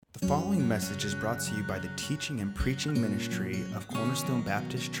following message is brought to you by the teaching and preaching ministry of Cornerstone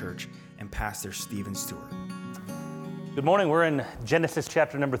Baptist Church and Pastor Stephen Stewart. Good morning. We're in Genesis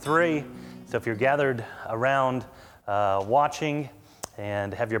chapter number 3. So if you're gathered around watching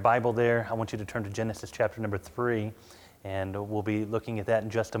and have your Bible there, I want you to turn to Genesis chapter number 3, and we'll be looking at that in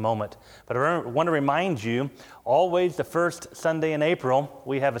just a moment. But I want to remind you, always the first Sunday in April,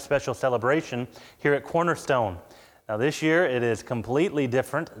 we have a special celebration here at Cornerstone. Now this year it is completely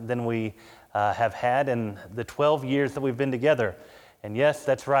different than we have had in the 12 years that we've been together. And yes,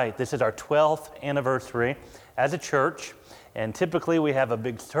 that's right, this is our 12th anniversary as a church, and typically we have a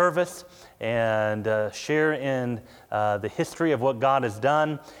big service and share in the history of what God has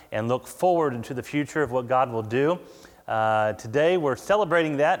done and look forward into the future of what God will do. Today we're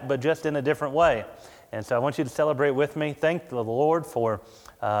celebrating that, but just in a different way. And so I want you to celebrate with me. Thank the Lord for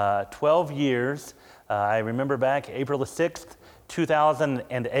 12 years. I remember back April the 6th,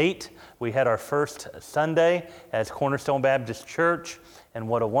 2008, we had our first Sunday as Cornerstone Baptist Church, and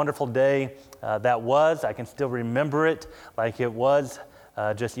what a wonderful day that was. I can still remember it like it was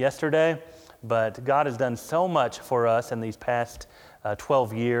just yesterday, but God has done so much for us in these past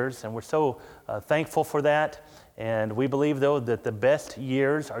 12 years, and we're so thankful for that, and we believe, though, that the best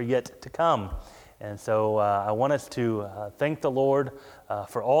years are yet to come. And so I want us to thank the Lord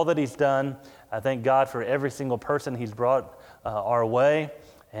for all that He's done. I thank God for every single person He's brought our way,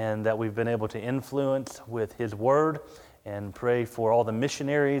 and that we've been able to influence with His Word, and pray for all the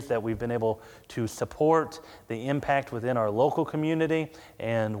missionaries that we've been able to support, the impact within our local community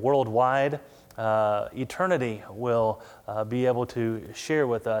and worldwide. Eternity will be able to share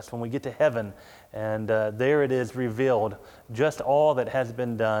with us when we get to heaven, and there it is revealed, just all that has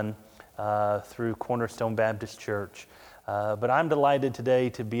been done through Cornerstone Baptist Church. But I'm delighted today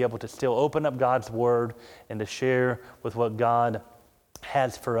to be able to still open up God's Word and to share with what God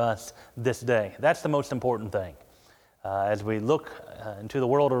has for us this day. That's the most important thing. As we look into the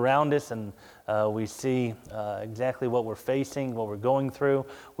world around us and we see exactly what we're facing, what we're going through,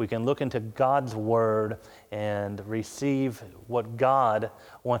 we can look into God's Word and receive what God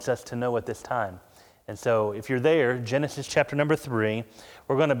wants us to know at this time. And so if you're there, Genesis chapter number 3,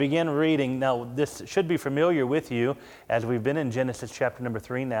 we're going to begin reading. Now, this should be familiar with you, as we've been in Genesis chapter number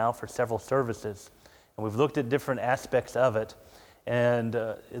 3 now for several services. And we've looked at different aspects of it. And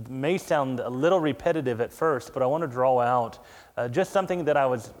it may sound a little repetitive at first, but I want to draw out just something that I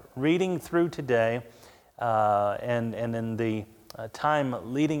was reading through today and in the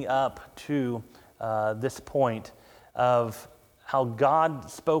time leading up to this point of how God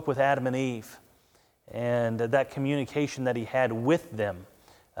spoke with Adam and Eve, and that communication that He had with them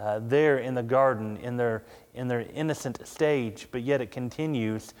there in the garden, in their innocent stage, but yet it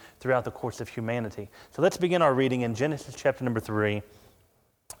continues throughout the course of humanity. So let's begin our reading in Genesis chapter number 3,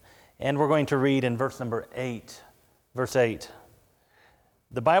 and we're going to read in verse number 8. Verse 8.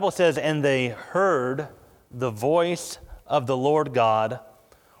 The Bible says, "And they heard the voice of the Lord God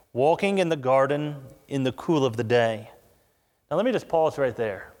walking in the garden in the cool of the day." Now let me just pause right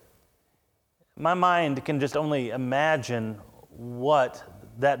there. My mind can just only imagine what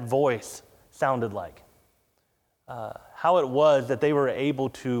that voice sounded like. How it was that they were able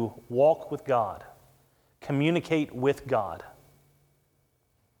to walk with God, communicate with God.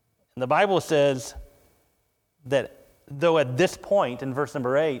 And the Bible says that though at this point, in verse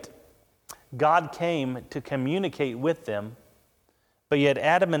number 8, God came to communicate with them, but yet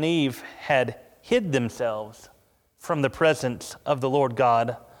Adam and Eve had hid themselves from the presence of the Lord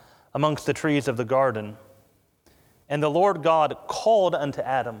God amongst the trees of the garden. And the Lord God called unto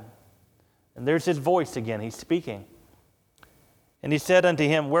Adam. And there's His voice again, He's speaking. And He said unto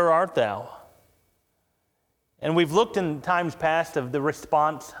him, "Where art thou?" And we've looked in times past of the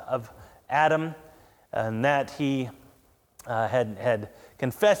response of Adam, and that he had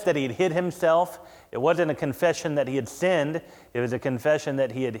confessed that he had hid himself. It wasn't a confession that he had sinned. It was a confession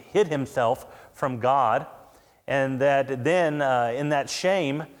that he had hid himself from God. And that then in that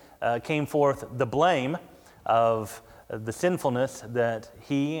shame came forth the blame of the sinfulness that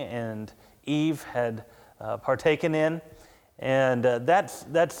he and Eve had partaken in. And that's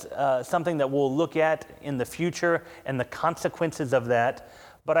something that we'll look at in the future and the consequences of that.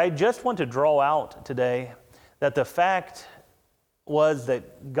 But I just want to draw out today that the fact was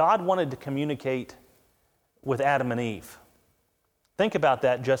that God wanted to communicate with Adam and Eve. Think about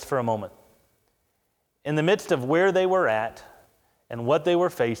that just for a moment. In the midst of where they were at and what they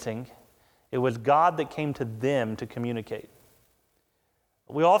were facing, it was God that came to them to communicate.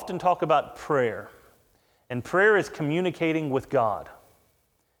 We often talk about prayer, and prayer is communicating with God.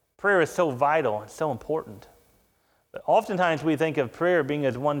 Prayer is so vital and so important. But oftentimes we think of prayer being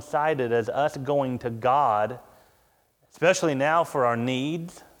as one-sided as us going to God, especially now for our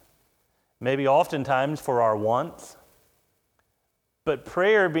needs, maybe oftentimes for our wants. But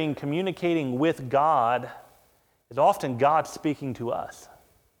prayer being communicating with God is often God speaking to us.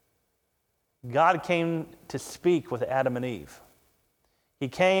 God came to speak with Adam and Eve. He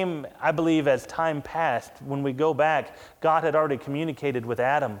came, I believe, as time passed. When we go back, God had already communicated with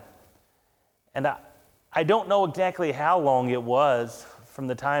Adam. And I don't know exactly how long it was from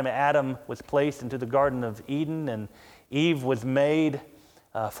the time Adam was placed into the Garden of Eden and Eve was made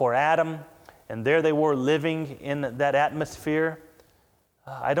for Adam, and there they were living in that atmosphere.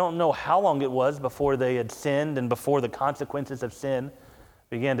 I don't know how long it was before they had sinned and before the consequences of sin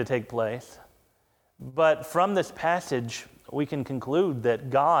began to take place. But from this passage, we can conclude that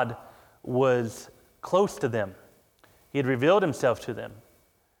God was close to them. He had revealed himself to them.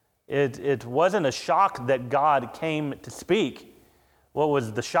 It wasn't a shock that God came to speak. What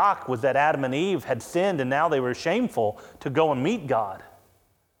was the shock was that Adam and Eve had sinned and now they were shameful to go and meet God.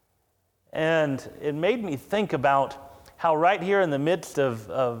 And it made me think about how right here in the midst of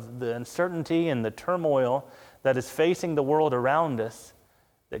the uncertainty and the turmoil that is facing the world around us,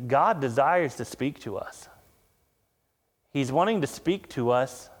 that God desires to speak to us. He's wanting to speak to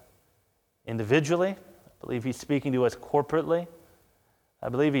us individually. I believe he's speaking to us corporately. I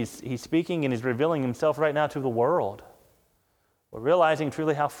believe he's speaking and he's revealing himself right now to the world. We're realizing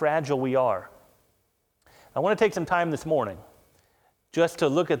truly how fragile we are. I want to take some time this morning just to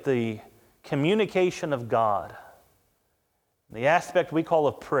look at the communication of God, the aspect we call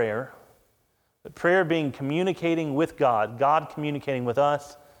of prayer, but prayer being communicating with God, God communicating with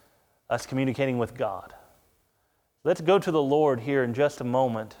us communicating with God. Let's go to the Lord here in just a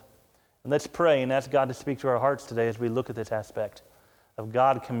moment, and let's pray and ask God to speak to our hearts today as we look at this aspect of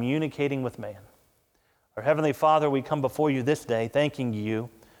God communicating with man. Our Heavenly Father, we come before you this day thanking you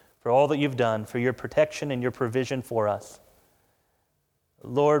for all that you've done, for your protection and your provision for us.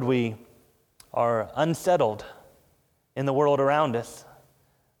 Lord, we are unsettled in the world around us,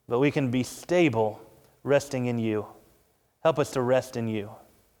 but we can be stable resting in you. Help us to rest in you.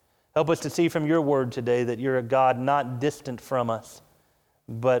 Help us to see from your word today that you're a God not distant from us,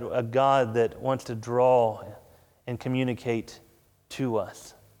 but a God that wants to draw and communicate to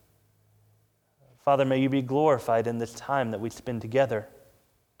us. Father, may you be glorified in this time that we spend together.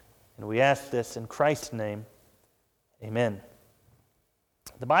 And we ask this in Christ's name. Amen.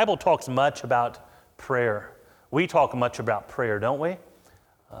 The Bible talks much about prayer. We talk much about prayer, don't we?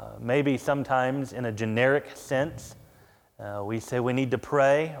 Maybe sometimes in a generic sense. We say we need to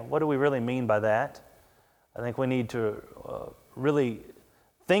pray. What do we really mean by that? I think we need to really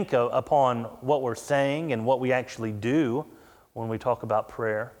think upon what we're saying and what we actually do when we talk about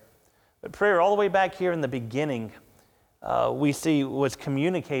prayer. But prayer, all the way back here in the beginning, we see was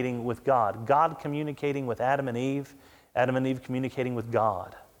communicating with God. God communicating with Adam and Eve communicating with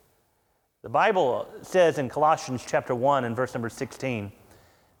God. The Bible says in Colossians chapter 1 and verse number 16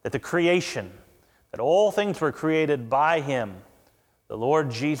 that the creation, that all things were created by him, the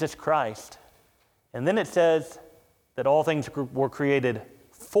Lord Jesus Christ. And then it says that all things were created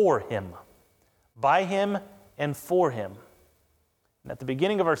for him, by him and for him. And at the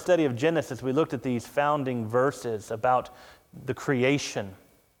beginning of our study of Genesis, we looked at these founding verses about the creation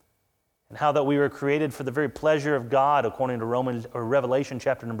and how that we were created for the very pleasure of God, according to Revelation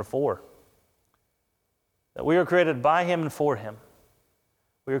chapter number 4. That we were created by him and for him.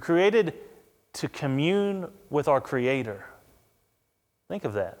 We were created to commune with our Creator. Think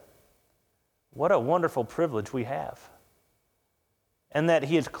of that. What a wonderful privilege we have. And that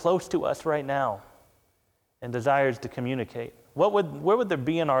he is close to us right now and desires to communicate. Where would there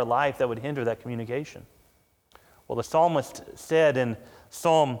be in our life that would hinder that communication? Well, the psalmist said in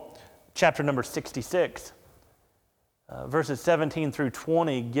Psalm chapter number 66, verses 17 through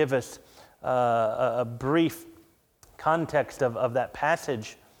 20 give us a brief context of that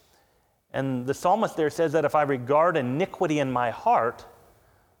passage. And the psalmist there says that if I regard iniquity in my heart,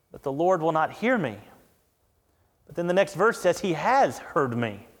 that the Lord will not hear me. But then the next verse says he has heard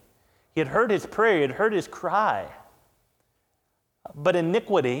me. He had heard his prayer, he had heard his cry. But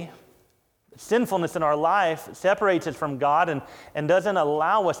iniquity, sinfulness in our life, separates us from God and doesn't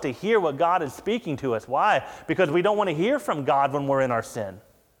allow us to hear what God is speaking to us. Why? Because we don't want to hear from God when we're in our sin.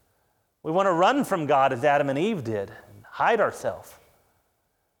 We want to run from God as Adam and Eve did, and hide ourselves.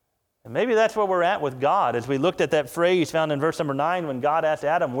 And maybe that's where we're at with God, as we looked at that phrase found in verse number 9 when God asked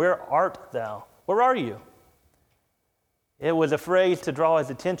Adam, "Where art thou?" Where are you? It was a phrase to draw his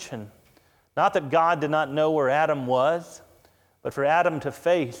attention. Not that God did not know where Adam was, but for Adam to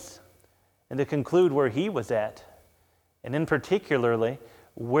face and to conclude where he was at and in particularly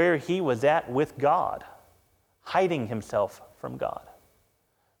where he was at with God, hiding himself from God.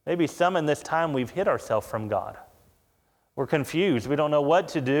 Maybe some in this time we've hid ourselves from God. We're confused. We don't know what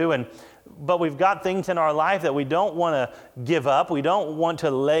to do, but we've got things in our life that we don't want to give up. We don't want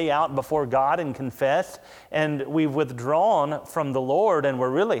to lay out before God and confess, and we've withdrawn from the Lord, and we're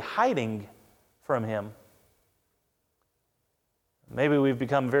really hiding from him. Maybe we've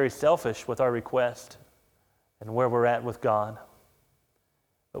become very selfish with our request and where we're at with God.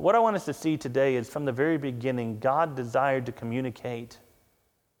 But what I want us to see today is from the very beginning, God desired to communicate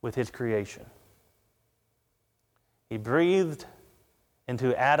with his creation. He breathed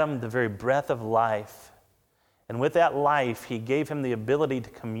into Adam the very breath of life. And with that life, he gave him the ability to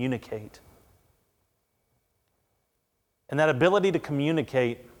communicate. And that ability to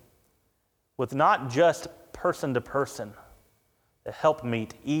communicate with not just person to person, the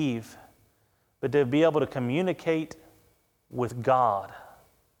helpmeet, Eve, but to be able to communicate with God,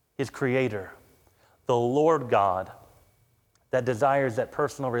 his creator, the Lord God, that desires that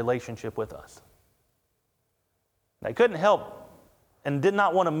personal relationship with us. And I couldn't help and did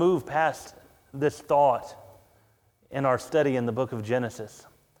not want to move past this thought in our study in the book of Genesis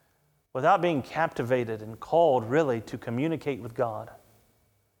without being captivated and called really to communicate with God.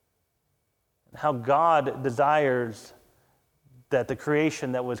 And how God desires that the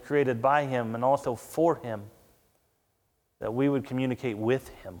creation that was created by him and also for him, that we would communicate with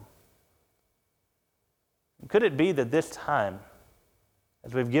him. Could it be that this time,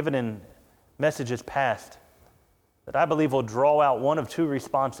 as we've given in messages past, that I believe will draw out one of two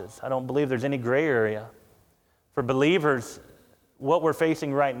responses? I don't believe there's any gray area. For believers, what we're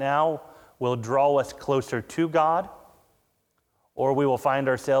facing right now will draw us closer to God, or we will find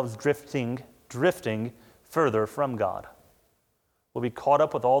ourselves drifting further from God. We'll be caught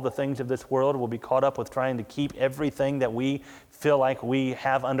up with all the things of this world. We'll be caught up with trying to keep everything that we feel like we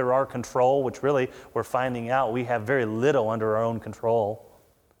have under our control, which really we're finding out we have very little under our own control.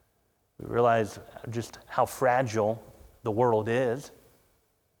 We realize just how fragile the world is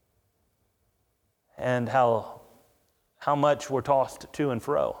and how much we're tossed to and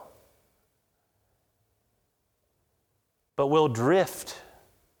fro. But we'll drift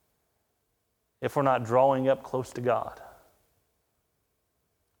if we're not drawing up close to God.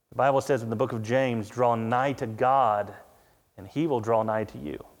 The Bible says in the book of James, draw nigh to God, and he will draw nigh to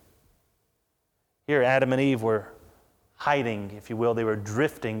you. Here, Adam and Eve were hiding, if you will. They were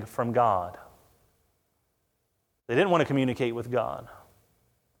drifting from God. They didn't want to communicate with God.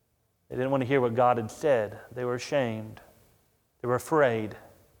 They didn't want to hear what God had said. They were ashamed. They were afraid.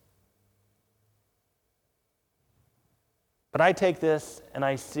 But I take this and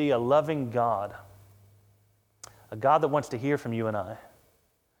I see a loving God, a God that wants to hear from you and I.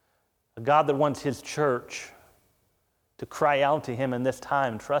 A God that wants his church to cry out to him in this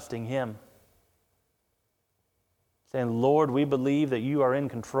time, trusting him. Saying, Lord, we believe that you are in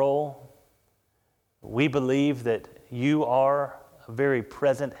control. We believe that you are a very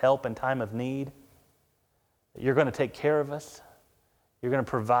present help in time of need. That you're going to take care of us. You're going to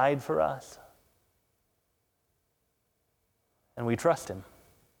provide for us. And we trust him.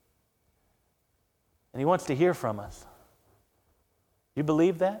 And he wants to hear from us. You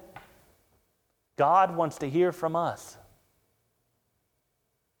believe that? God wants to hear from us.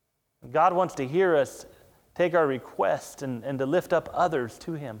 God wants to hear us take our request and to lift up others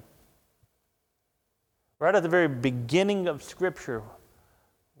to him. Right at the very beginning of Scripture,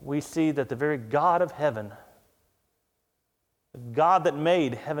 we see that the very God of heaven, the God that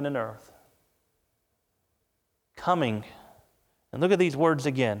made heaven and earth, coming, and look at these words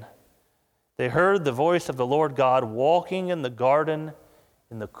again. They heard the voice of the Lord God walking in the garden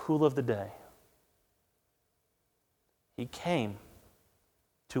in the cool of the day. He came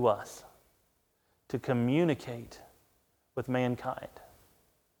to us to communicate with mankind.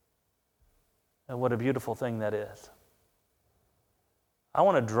 And what a beautiful thing that is. I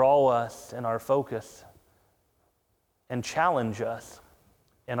want to draw us in our focus and challenge us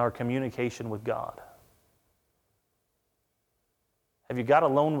in our communication with God. Have you got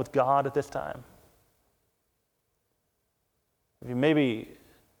alone with God at this time? Have you maybe,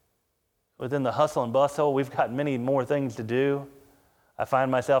 within the hustle and bustle, we've got many more things to do. I find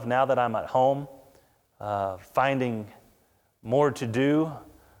myself now that I'm at home, finding more to do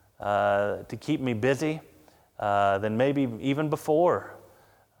to keep me busy than maybe even before.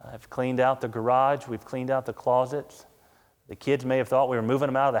 I've cleaned out the garage. We've cleaned out the closets. The kids may have thought we were moving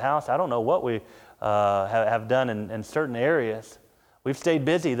them out of the house. I don't know what we have done in certain areas. We've stayed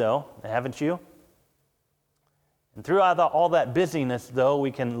busy, though, haven't you? And throughout all that busyness, though,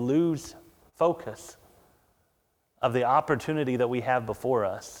 we can lose focus of the opportunity that we have before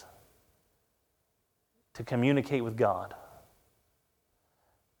us to communicate with God.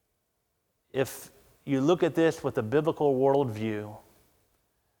 If you look at this with a biblical worldview,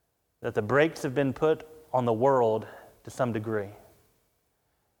 that the brakes have been put on the world to some degree,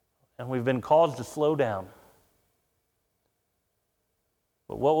 and we've been called to slow down.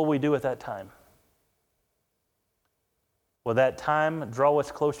 But what will we do at that time? Will that time draw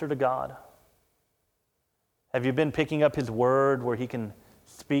us closer to God? Have you been picking up His Word where He can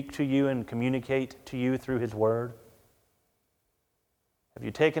speak to you and communicate to you through His Word? Have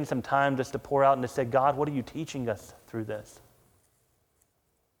you taken some time just to pour out and to say, God, what are you teaching us through this?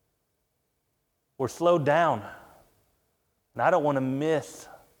 We're slowed down, and I don't want to miss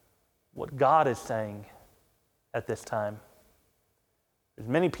what God is saying at this time. There's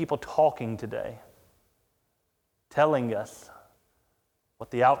many people talking today, telling us what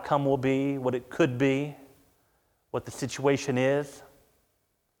the outcome will be, what it could be, what the situation is.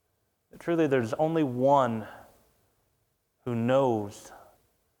 But truly, there's only one who knows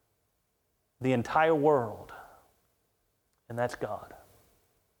the entire world, and that's God.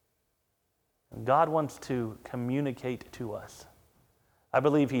 And God wants to communicate to us. I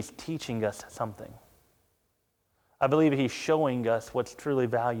believe He's teaching us something. I believe He's showing us what's truly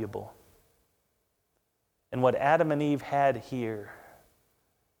valuable. And what Adam and Eve had here,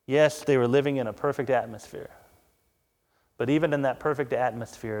 yes, they were living in a perfect atmosphere. But even in that perfect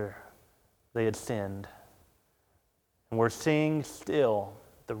atmosphere, they had sinned. And we're seeing still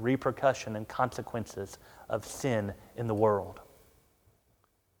the repercussion and consequences of sin in the world.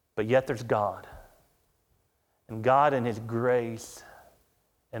 But yet there's God. And God in His grace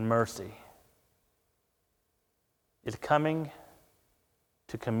and mercy is coming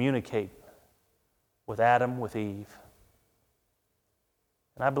to communicate with Adam, with Eve.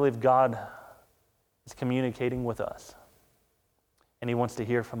 And I believe God is communicating with us. And He wants to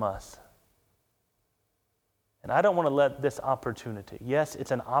hear from us. And I don't want to let this opportunity, yes,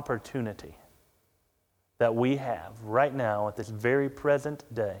 it's an opportunity that we have right now at this very present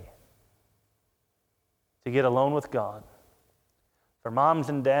day to get alone with God, for moms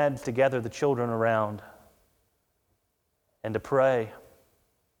and dads to gather the children around and to pray,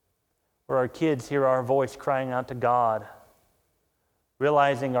 for our kids hear our voice crying out to God,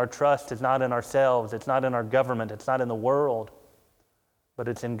 realizing our trust is not in ourselves, it's not in our government, it's not in the world, but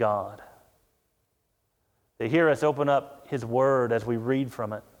it's in God. They hear us open up His Word as we read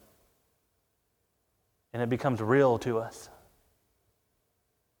from it, and it becomes real to us.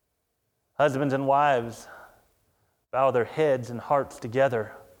 Husbands and wives bow their heads and hearts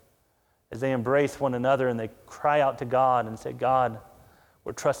together as they embrace one another and they cry out to God and say, God,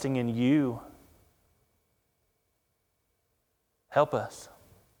 we're trusting in You. Help us.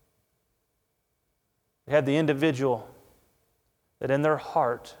 We had the individual that in their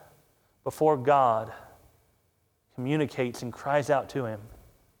heart before God communicates and cries out to Him.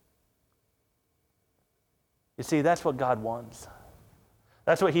 You see, that's what God wants.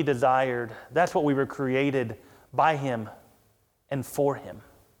 That's what He desired. That's what we were created by Him and for Him.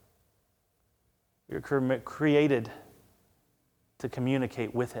 We were created to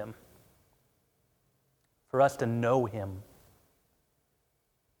communicate with Him, for us to know Him.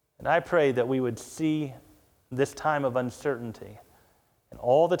 And I pray that we would see this time of uncertainty and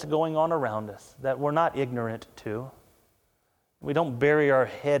all that's going on around us, that we're not ignorant to. We don't bury our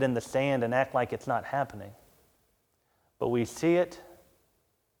head in the sand and act like it's not happening. But we see it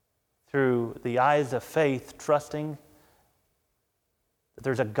through the eyes of faith, trusting that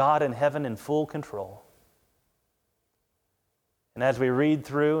there's a God in heaven in full control. And as we read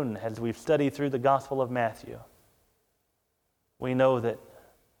through and as we've studied through the Gospel of Matthew, we know that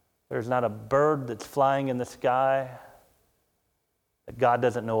there's not a bird that's flying in the sky that God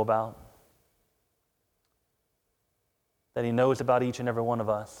doesn't know about, that He knows about each and every one of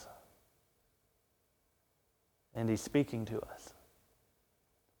us. And He's speaking to us.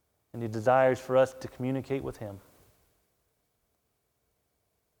 And He desires for us to communicate with Him.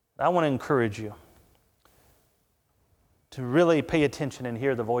 I want to encourage you to really pay attention and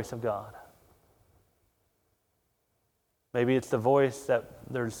hear the voice of God. Maybe it's the voice that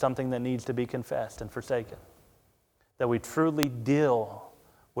there's something that needs to be confessed and forsaken, that we truly deal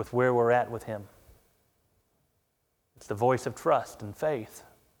with where we're at with Him. It's the voice of trust and faith.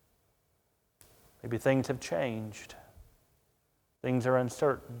 Maybe things have changed. Things are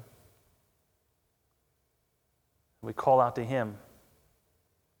uncertain. We call out to Him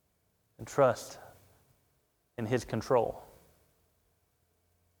and trust in His control.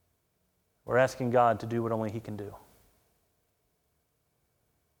 We're asking God to do what only He can do.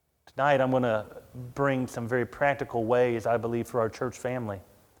 Tonight I'm going to bring some very practical ways, I believe, for our church family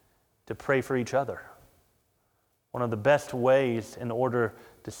to pray for each other. One of the best ways in order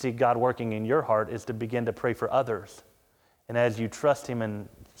to see God working in your heart is to begin to pray for others. And as you trust Him and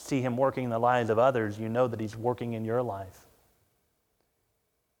see Him working in the lives of others, you know that He's working in your life.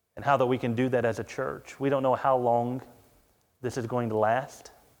 And how that we can do that as a church. We don't know how long this is going to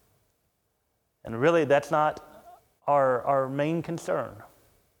last. And really, that's not our main concern.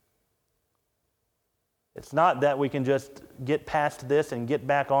 It's not that we can just get past this and get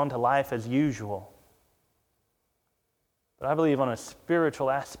back onto life as usual. But I believe on a spiritual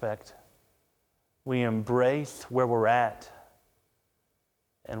aspect, we embrace where we're at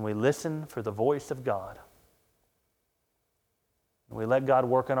and we listen for the voice of God. And we let God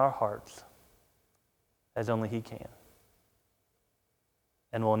work in our hearts as only He can.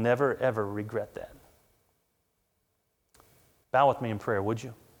 And we'll never, ever regret that. Bow with me in prayer, would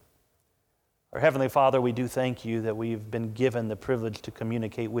you? Our Heavenly Father, we do thank You that we've been given the privilege to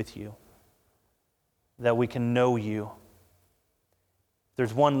communicate with You, that we can know You. If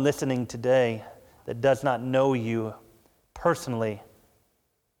there's one listening today that does not know You personally,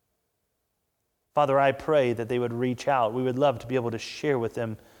 Father, I pray that they would reach out. We would love to be able to share with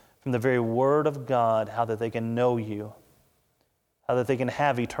them from the very Word of God how that they can know You, how that they can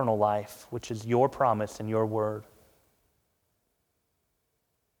have eternal life, which is Your promise and Your Word.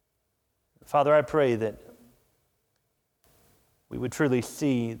 Father, I pray that we would truly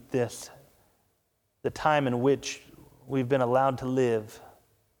see this, the time in which we've been allowed to live.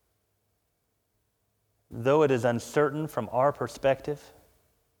 Though it is uncertain from our perspective,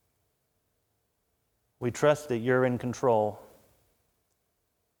 we trust that You're in control.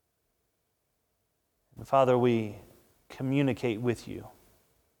 And Father, we communicate with You.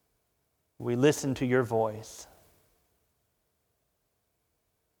 We listen to Your voice.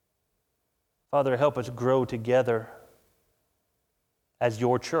 Father, help us grow together as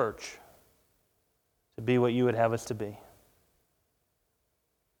Your church to be what You would have us to be.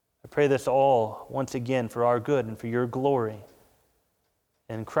 I pray this all once again for our good and for Your glory.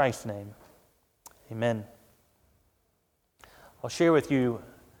 In Christ's name, amen. I'll share with you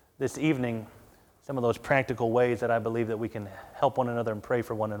this evening some of those practical ways that I believe that we can help one another and pray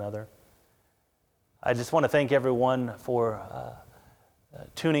for one another. I just want to thank everyone for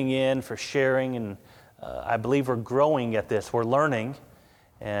tuning in, for sharing, and I believe we're growing at this. We're learning,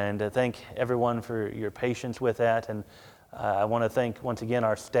 and thank everyone for your patience with that. And I want to thank once again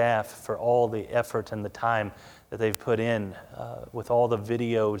our staff for all the effort and the time that they've put in with all the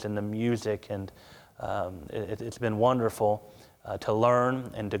videos and the music, and it's been wonderful to learn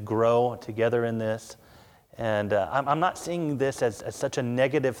and to grow together in this. And I'm not seeing this as such a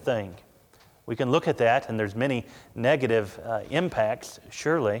negative thing. We can look at that, and there's many negative impacts,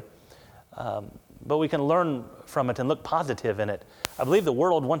 surely, but we can learn from it and look positive in it. I believe the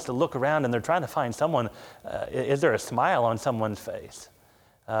world wants to look around, and they're trying to find someone. Is there a smile on someone's face?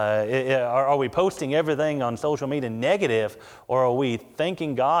 Are we posting everything on social media negative, or are we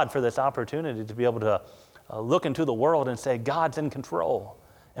thanking God for this opportunity to be able to look into the world and say, God's in control,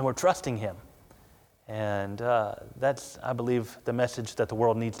 and we're trusting Him? And that's, I believe, the message that the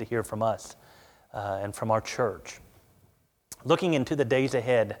world needs to hear from us and from our church. Looking into the days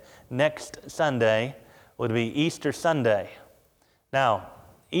ahead, next Sunday would be Easter Sunday. Now,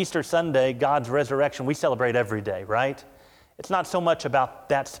 Easter Sunday, God's resurrection, we celebrate every day, right? It's not so much about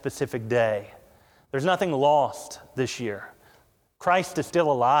that specific day. There's nothing lost this year. Christ is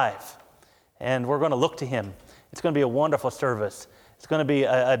still alive, and we're going to look to Him. It's going to be a wonderful service. It's going to be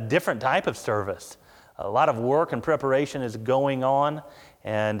a different type of service. A lot of work and preparation is going on,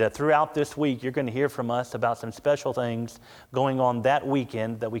 and throughout this week, you're going to hear from us about some special things going on that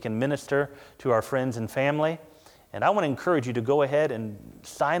weekend that we can minister to our friends and family. And I want to encourage you to go ahead and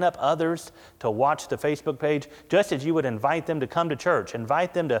sign up others to watch the Facebook page, just as you would invite them to come to church.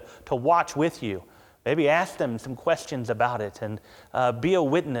 Invite them to watch with you. Maybe ask them some questions about it, and be a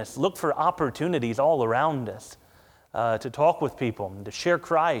witness. Look for opportunities all around us to talk with people, and to share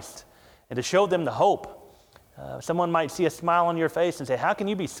Christ, and to show them the hope. Someone might see a smile on your face and say, how can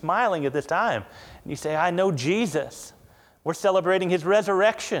you be smiling at this time? And you say, I know Jesus. We're celebrating His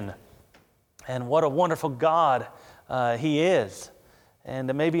resurrection. And what a wonderful God He is. And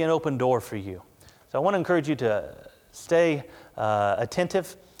it may be an open door for you. So I want to encourage you to stay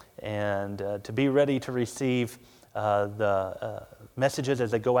attentive and to be ready to receive the messages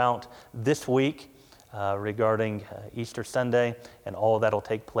as they go out this week regarding Easter Sunday, and all that will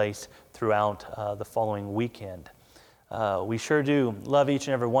take place throughout the following weekend. We sure do love each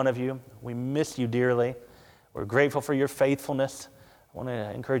and every one of you. We miss you dearly. We're grateful for your faithfulness. I want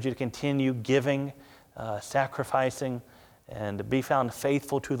to encourage you to continue giving, sacrificing, and to be found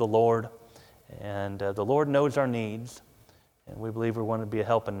faithful to the Lord. And the Lord knows our needs, and we believe we want to be a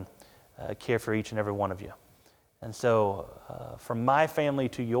help and care for each and every one of you. And so, from my family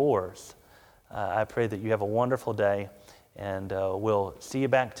to yours, I pray that you have a wonderful day, and we'll see you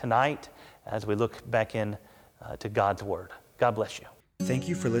back tonight as we look back in to God's Word. God bless you. Thank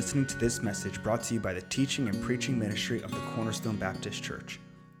you for listening to this message brought to you by the teaching and preaching ministry of the Cornerstone Baptist Church.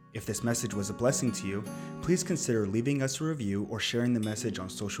 If this message was a blessing to you, please consider leaving us a review or sharing the message on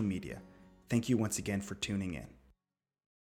social media. Thank you once again for tuning in.